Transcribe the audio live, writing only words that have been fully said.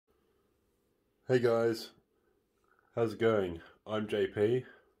Hey guys, how's it going? I'm JP.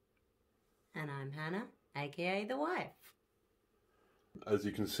 And I'm Hannah, aka the wife. As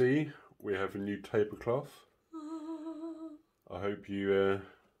you can see, we have a new tablecloth. I hope you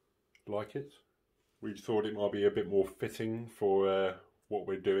like it. We thought it might be a bit more fitting for what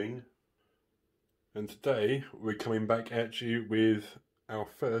we're doing. And today we're coming back at you with our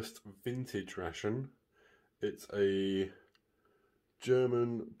first vintage ration. It's a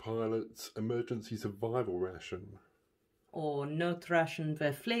German pilot's emergency survival ration. Or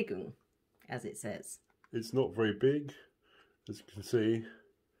Notration-Verpflegung, as it says. It's not very big, as you can see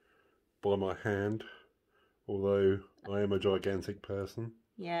by my hand, although I am a gigantic person.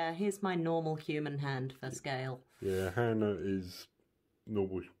 Yeah, here's my normal human hand for scale. Yeah, Hannah is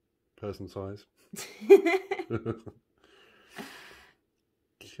normal person size.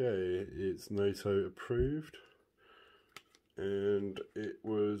 Okay, it's NATO approved, and it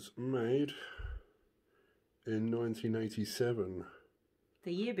was made in 1987.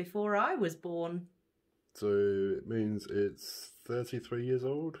 The year before I was born. So it means it's 33 years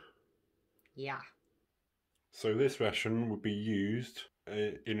old. Yeah. So this ration would be used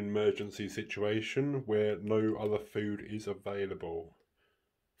in an emergency situation where no other food is available.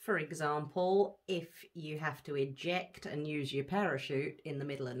 For example, if you have to eject and use your parachute in the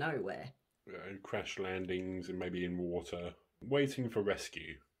middle of nowhere. And crash landings and maybe in water, waiting for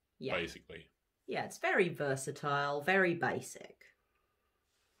rescue, basically. Yeah, it's very versatile, very basic.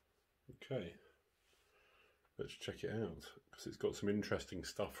 Okay, let's check it out, because it's got some interesting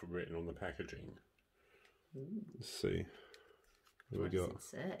stuff written on the packaging. Ooh. Let's see. What does it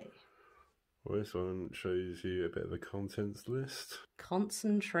say? Well, this one shows you a bit of a contents list.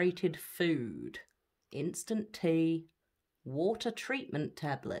 Concentrated food, instant tea, water treatment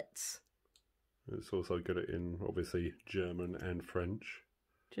tablets. It's also got it in, obviously, German and French.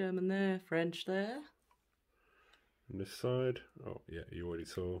 German there, French there. On this side, oh yeah, you already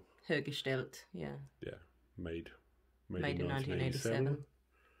saw. Hergestellt, yeah. Yeah, made in 1987.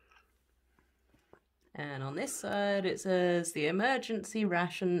 And on this side it says, the emergency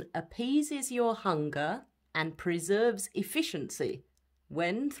ration appeases your hunger and preserves efficiency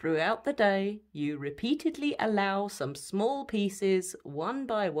when throughout the day you repeatedly allow some small pieces, one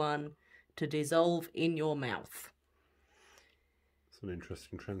by one, to dissolve in your mouth. It's an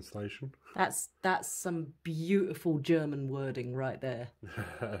interesting translation. That's some beautiful German wording right there.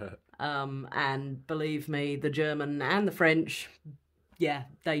 And believe me, the German and the French, yeah,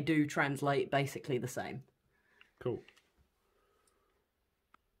 they do translate basically the same. Cool.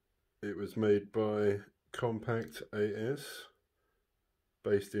 It was made by Compact AS,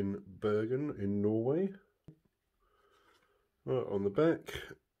 based in Bergen in Norway. On the back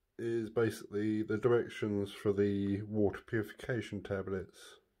is basically the directions for the water purification tablets.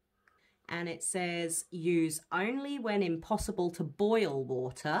 And it says use only when impossible to boil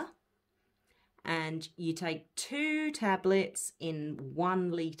water. And you take 2 tablets in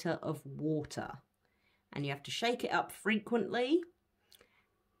 1 litre of water. And you have to shake it up frequently.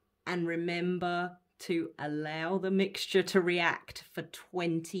 And remember to allow the mixture to react for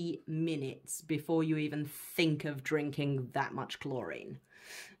 20 minutes before you even think of drinking that much chlorine.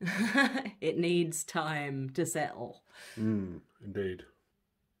 It needs time to settle. Indeed.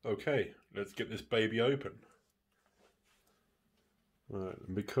 Okay, let's get this baby open. Right,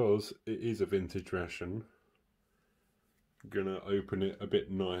 and because it is a vintage ration, I'm gonna open it a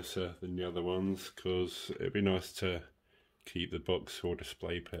bit nicer than the other ones, because it'd be nice to keep the box for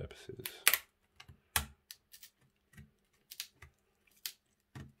display purposes.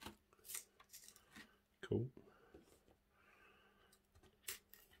 Cool.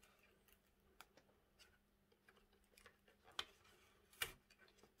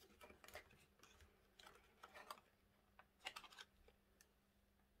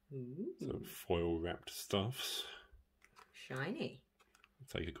 Ooh. Some foil wrapped stuffs. Shiny.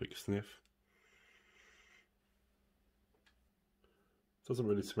 Take a quick sniff. Doesn't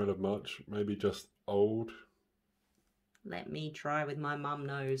really smell of much, maybe just old. Let me try with my mum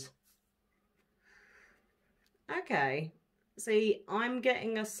nose. Okay, see, I'm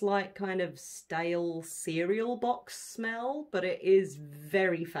getting a slight kind of stale cereal box smell, but it is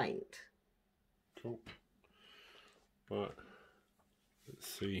very faint. Cool. But let's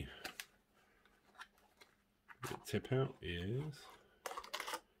see. The tip out is.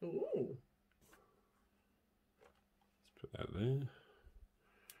 Ooh. Let's put that there.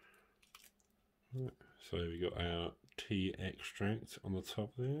 Right. So we got our tea extract on the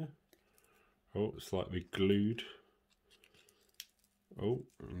top there. Oh, slightly glued. Oh,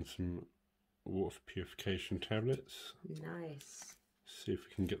 and some water purification tablets. Nice. See if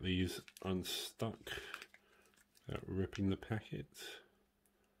we can get these unstuck without ripping the packet.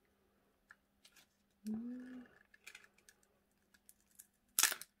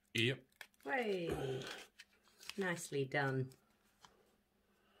 Yep. Hey, nicely done.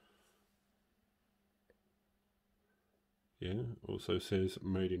 Yeah, also says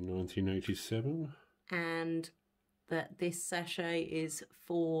made in 1987. And that this sachet is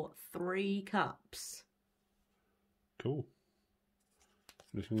for 3 cups. Cool.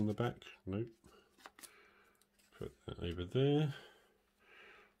 Anything on the back? Nope. Put that over there.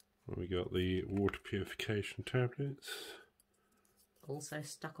 And we got the water purification tablets. Also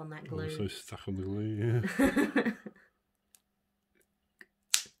stuck on that glue. Also stuck on the glue, yeah.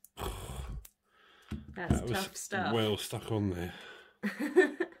 That's tough stuff. Well stuck on there.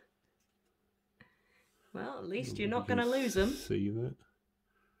 Well, at least you're not going to lose them. See that?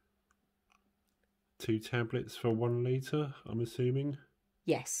 2 tablets for 1 litre, I'm assuming?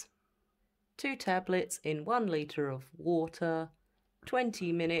 Yes. 2 tablets in 1 litre of water,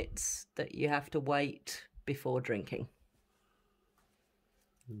 20 minutes that you have to wait before drinking.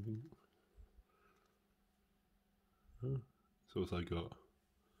 Oh, it's also got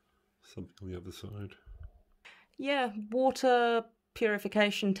something on the other side. Yeah, water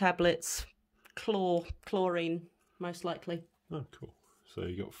purification tablets, chlorine, most likely. Oh, cool. So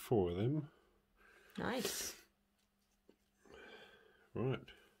you got 4 of them. Nice. Right.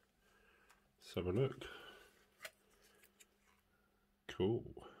 Let's have a look. Cool.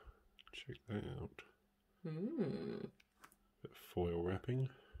 Check that out. Bit of foil wrapping.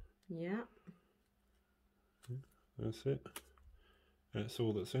 Yeah. That's it. That's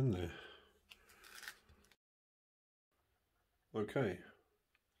all that's in there. Okay.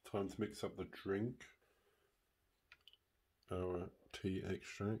 Time to mix up the drink. Our tea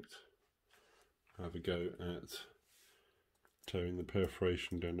extract. Have a go at tearing the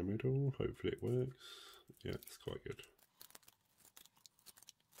perforation down the middle. Hopefully it works. Yeah, it's quite good.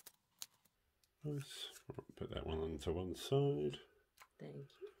 Nice. Put that one onto one side. Thank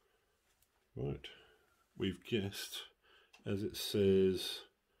you. Right. We've guessed, as it says,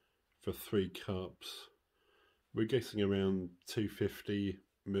 for 3 cups, we're guessing around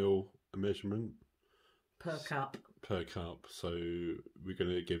 250ml a measurement. Per cup. Per cup, so we're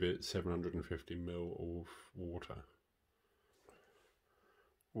going to give it 750ml of water.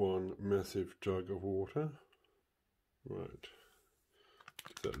 1 massive jug of water. Right.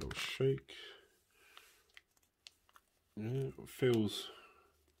 Give that a little shake. Yeah, it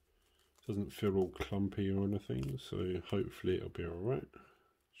doesn't feel all clumpy or anything, so hopefully it'll be alright.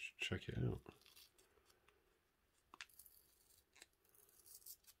 Check it out.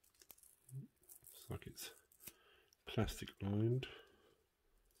 Looks like it's plastic lined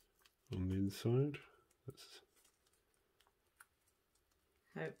on the inside.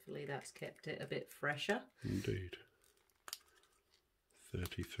 Hopefully that's kept it a bit fresher. Indeed.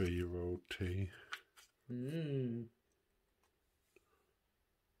 33-year-old tea.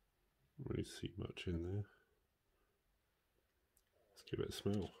 Really see much in there. Let's give it a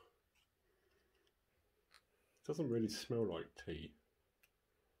smell. It doesn't really smell like tea.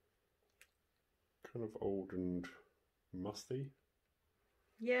 Kind of old and musty.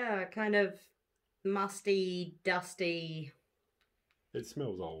 Yeah, kind of musty, dusty. It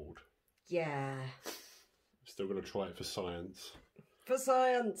smells old. Yeah. Still going to try it for science. For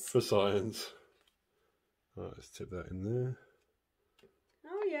science. For science. Right, let's tip that in there.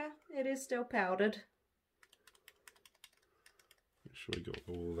 Oh yeah, it is still powdered. Make sure we got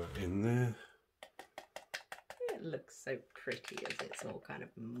all that in there. It looks so pretty as it's all kind of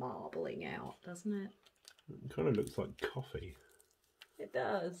marbling out, doesn't it? It kind of looks like coffee. It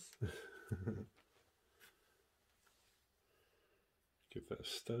does. Give that a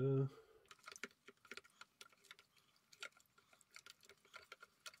stir.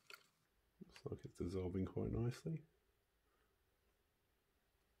 Looks like it's dissolving quite nicely.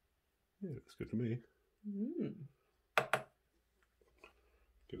 Yeah, looks good to me.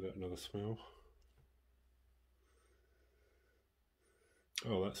 Give that another smell.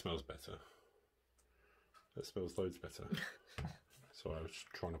 Oh, that smells better. That smells loads better. So I was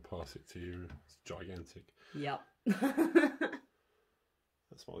trying to pass it to you. It's gigantic. Yep. That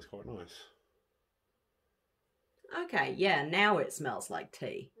smells quite nice. Okay, yeah, now it smells like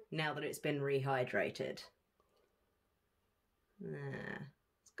tea. Now that it's been rehydrated.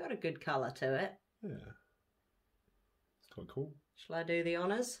 It's got a good colour to it. Yeah. It's quite cool. Shall I do the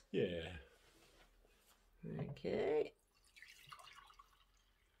honours? Yeah. Okay.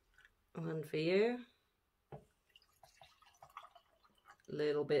 One for you. A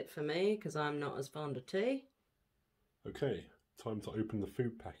little bit for me, because I'm not as fond of tea. Okay, time to open the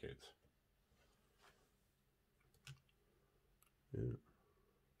food packet. Yeah.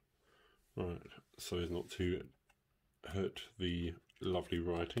 Right, so as not to hurt the lovely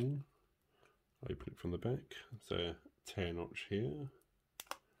writing, open it from the back. There's a tear notch here.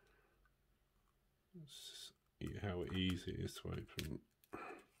 See how easy it is to open.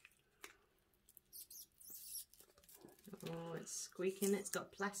 Oh, it's squeaking. It's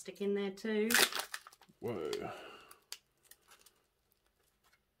got plastic in there too. Whoa.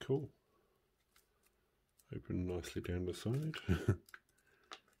 Cool. Open nicely down the side.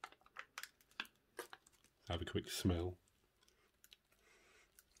 Have a quick smell.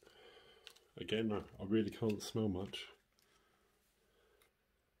 Again, I really can't smell much.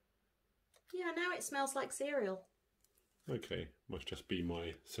 Yeah, now it smells like cereal. Okay, must just be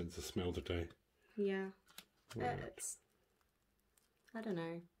my sense of smell today. Yeah. Right. It's, I don't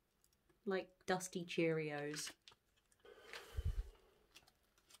know, like dusty Cheerios.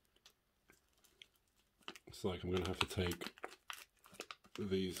 It's like I'm going to have to take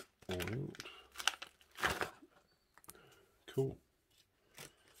these all out. Cool.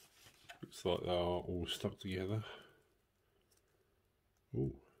 Looks like they are all stuck together.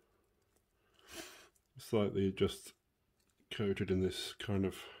 Ooh. It's like they're just coated in this kind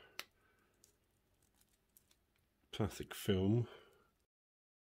of plastic film.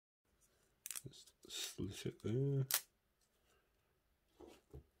 Just slit it there.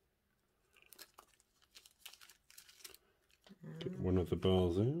 Get one of the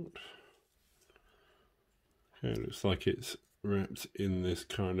bars out. Okay, it looks like it's wrapped in this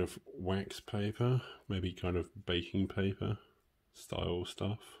kind of wax paper, maybe kind of baking paper style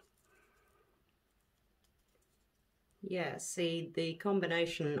stuff. Yeah, see, the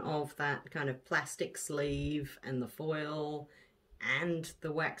combination of that kind of plastic sleeve and the foil and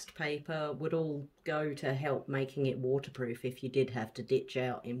the waxed paper would all go to help making it waterproof if you did have to ditch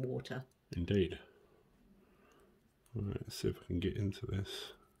out in water. Indeed. Alright, let's see if I can get into this.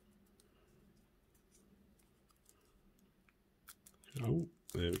 Oh,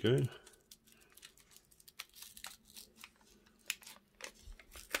 there we go.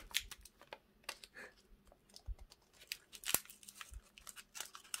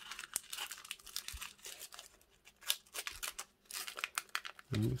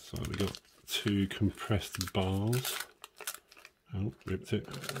 So we got 2 compressed bars. Oh, ripped it.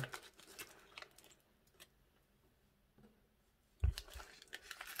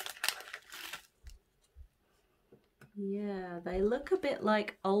 Yeah, they look a bit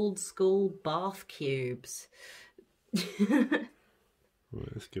like old school bath cubes. Right,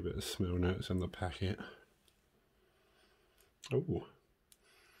 let's give it a smell now it's in the packet. Oh.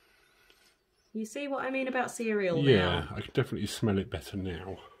 You see what I mean about cereal now? Yeah, I can definitely smell it better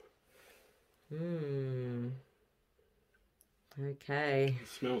now. Okay. It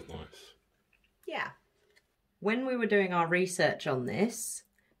smells nice. Yeah. When we were doing our research on this,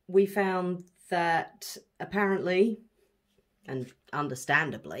 we found that apparently, and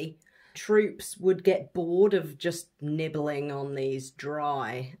understandably, troops would get bored of just nibbling on these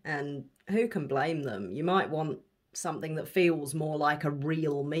dry, and who can blame them? You might want something that feels more like a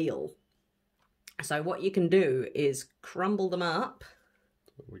real meal. So what you can do is crumble them up.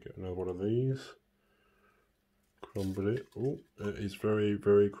 We get another one of these. Crumble it. Oh, it is very,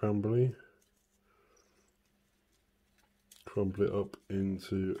 very crumbly. Crumble it up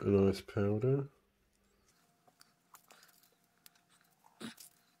into a nice powder.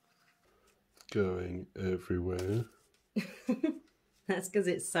 Going everywhere. That's because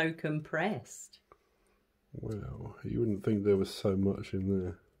it's so compressed. Wow, you wouldn't think there was so much in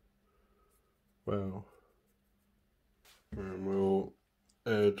there. Wow. And we'll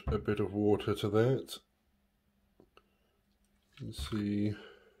add a bit of water to that and see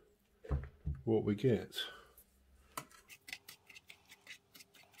what we get.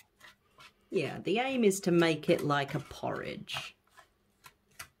 Yeah, the aim is to make it like a porridge.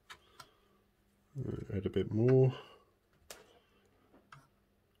 Add a bit more.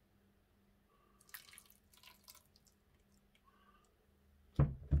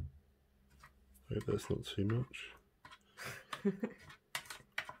 Hope that's not too much.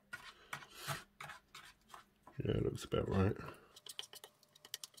 Yeah, it looks about right.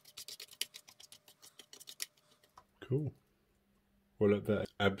 Cool. We'll let that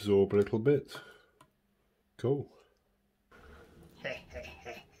absorb a little bit. Cool.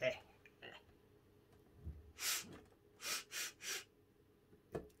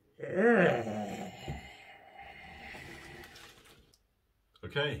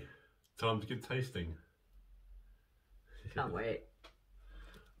 Okay, time to get tasting. Can't wait.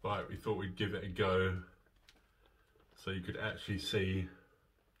 Right, we thought we'd give it a go. So you could actually see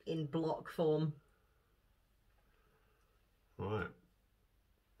in block form. Right.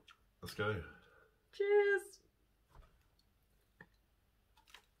 Let's go. Cheers.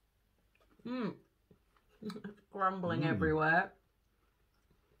 Mmm. Crumbling everywhere.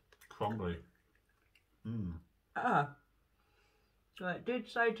 Crumbly. Mmm. Ah. So it did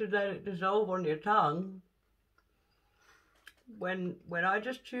say to let it dissolve on your tongue. When I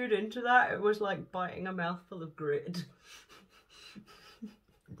just chewed into that, it was like biting a mouthful of grit.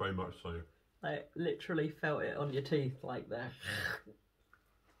 Very much so. I literally felt it on your teeth like that.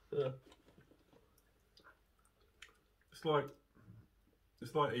 It's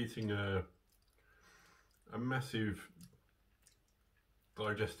like eating a massive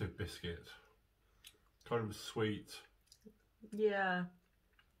digestive biscuit. Kind of sweet. Yeah.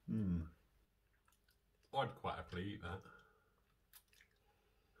 I'd quite happily eat that.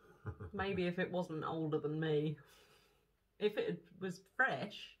 Maybe if it wasn't older than me. If it was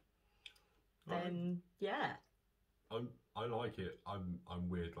fresh, then yeah. I like it. I'm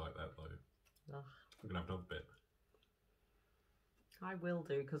weird like that though. Ugh. I'm gonna have another bit. I will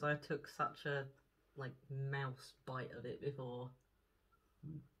do, because I took such a like mouse bite of it before.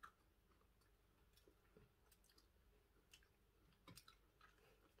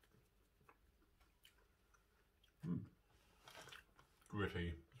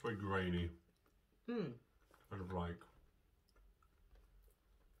 Gritty. It's very grainy. Kind of like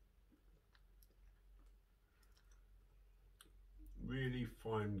really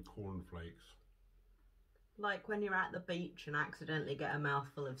fine cornflakes. Like when you're at the beach and accidentally get a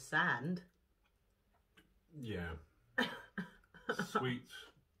mouthful of sand. Yeah. Sweet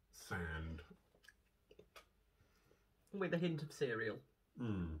sand. With a hint of cereal.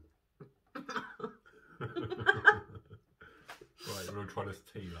 Right, we'll try this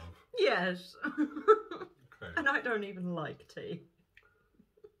tea, love. Yes. Okay. And I don't even like tea.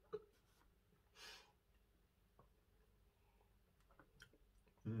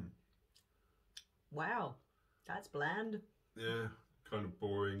 Wow, that's bland. Yeah, kind of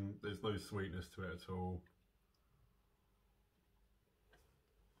boring. There's no sweetness to it at all.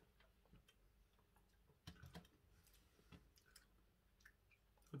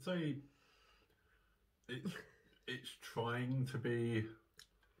 I'd say it's trying to be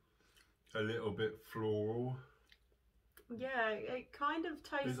a little bit floral. Yeah, it kind of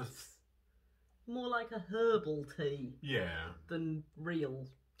tastes more like a herbal tea. Yeah. Than real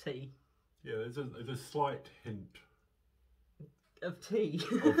tea. Yeah, there's a slight hint of tea.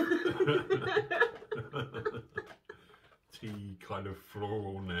 Tea kind of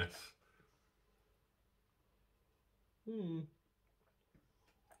floralness.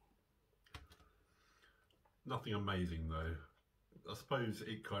 Nothing amazing though. I suppose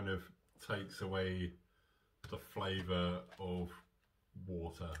it kind of takes away the flavour of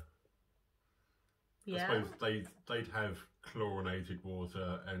water. Yeah. I suppose they'd have chlorinated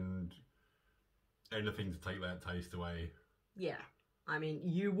water and anything to take that taste away. Yeah. I mean,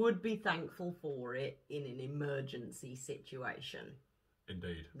 you would be thankful for it in an emergency situation.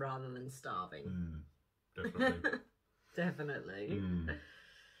 Indeed. Rather than starving. Definitely. Definitely.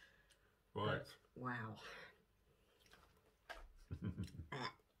 Right. But, wow.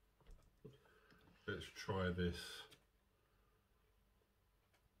 Let's try this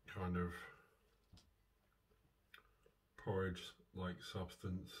kind of porridge-like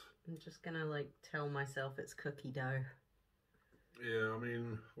substance. I'm just gonna like tell myself it's cookie dough. Yeah, I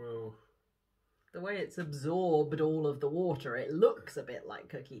mean, well, the way it's absorbed all of the water, it looks a bit like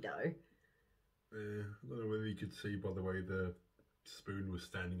cookie dough. I don't know whether you could see by the way the spoon was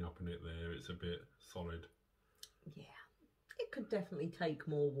standing up in it there, it's a bit solid. Yeah, it could definitely take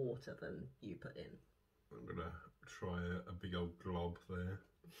more water than you put in. I'm gonna try a big old glob there.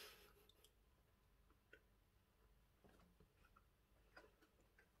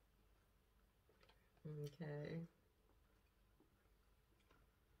 Okay.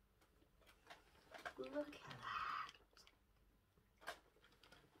 Look at that.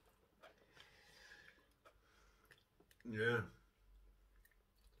 Yeah.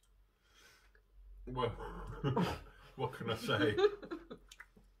 Well, what can I say?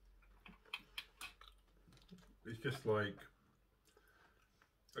 It's just like,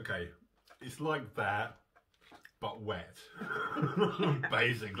 okay, it's like that, but wet,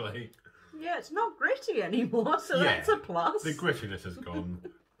 basically. Yeah, it's not gritty anymore, so that's a plus. The grittiness has gone,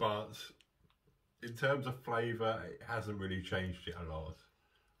 but in terms of flavour, it hasn't really changed it a lot.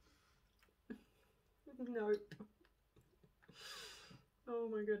 Nope. Oh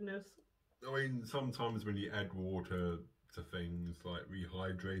my goodness. I mean, sometimes when you add water to things like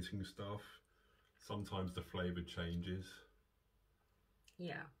rehydrating stuff, Sometimes the flavour changes.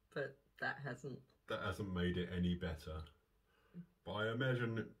 Yeah, but that hasn't made it any better. But I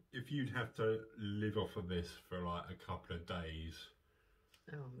imagine if you'd have to live off of this for like a couple of days.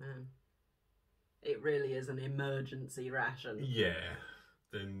 Oh man. It really is an emergency ration. Yeah.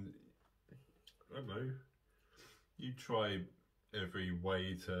 Then, I don't know. You try every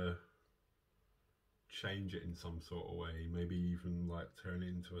way to change it in some sort of way. Maybe even like turn it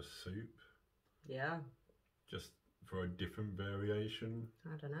into a soup. Yeah. Just for a different variation.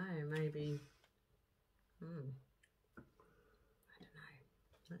 I don't know, maybe. I don't know.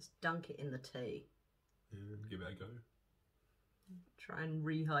 Let's dunk it in the tea. Yeah, give it a go. Try and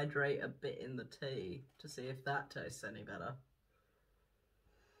rehydrate a bit in the tea to see if that tastes any better.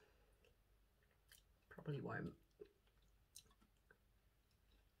 Probably won't.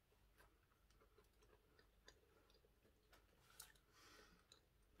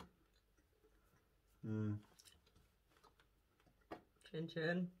 Chin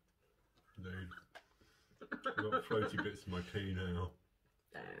chin. Dude. I've got floaty bits in my tea now.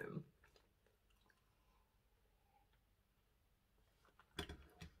 Damn.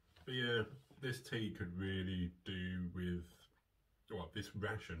 But yeah, this tea could really do with, well, this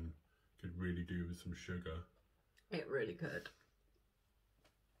ration could really do with some sugar. It really could.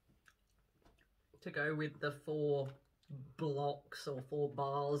 To go with the 4 blocks or 4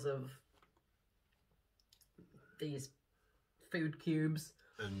 bars of these food cubes.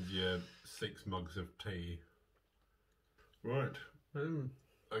 And yeah, 6 mugs of tea. Right.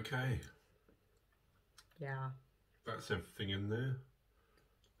 Okay. Yeah. That's everything in there.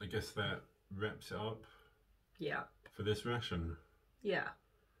 I guess that wraps it up. Yeah. For this ration. Yeah.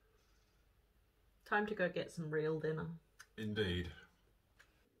 Time to go get some real dinner. Indeed.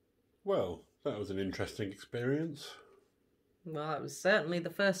 Well, that was an interesting experience. Well, it was certainly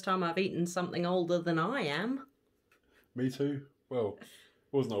the first time I've eaten something older than I am. Me too. Well, it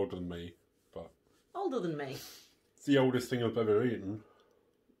wasn't older than me, but... Older than me. It's the oldest thing I've ever eaten.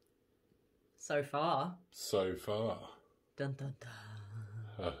 So far. So far. Dun dun dun.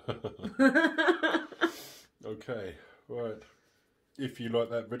 Okay, right. If you like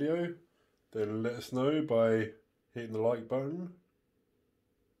that video, then let us know by hitting the like button.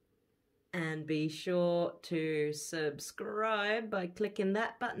 And be sure to subscribe by clicking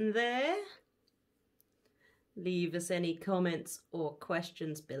that button there. Leave us any comments or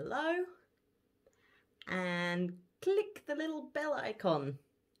questions below. And click the little bell icon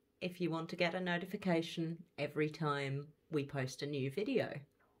if you want to get a notification every time we post a new video.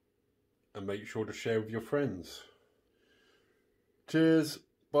 And make sure to share with your friends. Cheers.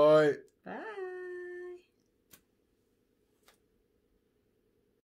 Bye. Bye.